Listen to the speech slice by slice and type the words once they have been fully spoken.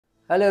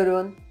Hello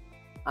everyone,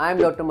 I am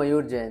Dr.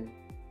 Mayur Jain,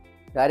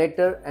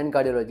 Director and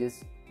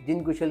Cardiologist,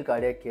 Jinkushal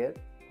Cardiac Care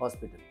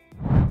Hospital.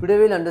 Today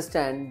we will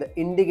understand the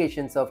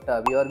indications of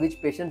TAVI or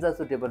which patients are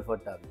suitable for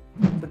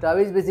TAVI. So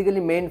TAVI is basically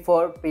meant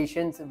for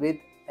patients with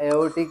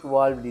aortic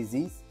valve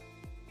disease,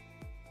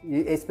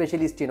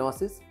 especially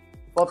stenosis,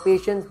 for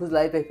patients whose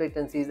life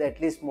expectancy is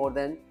at least more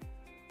than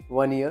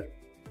 1 year.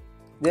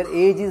 Their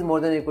age is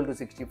more than or equal to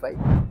 65.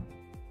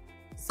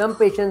 Some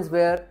patients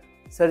where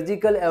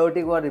surgical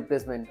aortic valve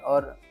replacement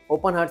or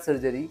open heart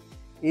surgery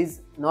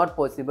is not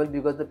possible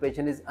because the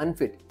patient is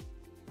unfit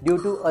due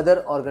to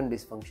other organ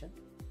dysfunction.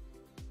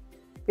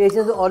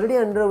 Patients who already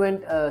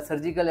underwent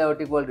surgical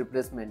aortic valve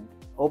replacement,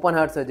 open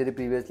heart surgery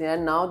previously,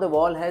 and now the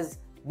valve has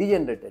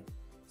degenerated.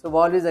 So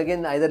valve is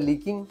again either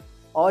leaking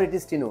or it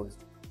is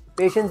stenosed.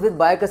 Patients with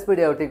bicuspid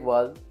aortic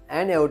valve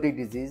and aortic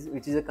disease,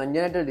 which is a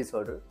congenital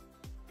disorder,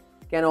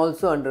 can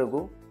also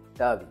undergo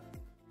TAVI.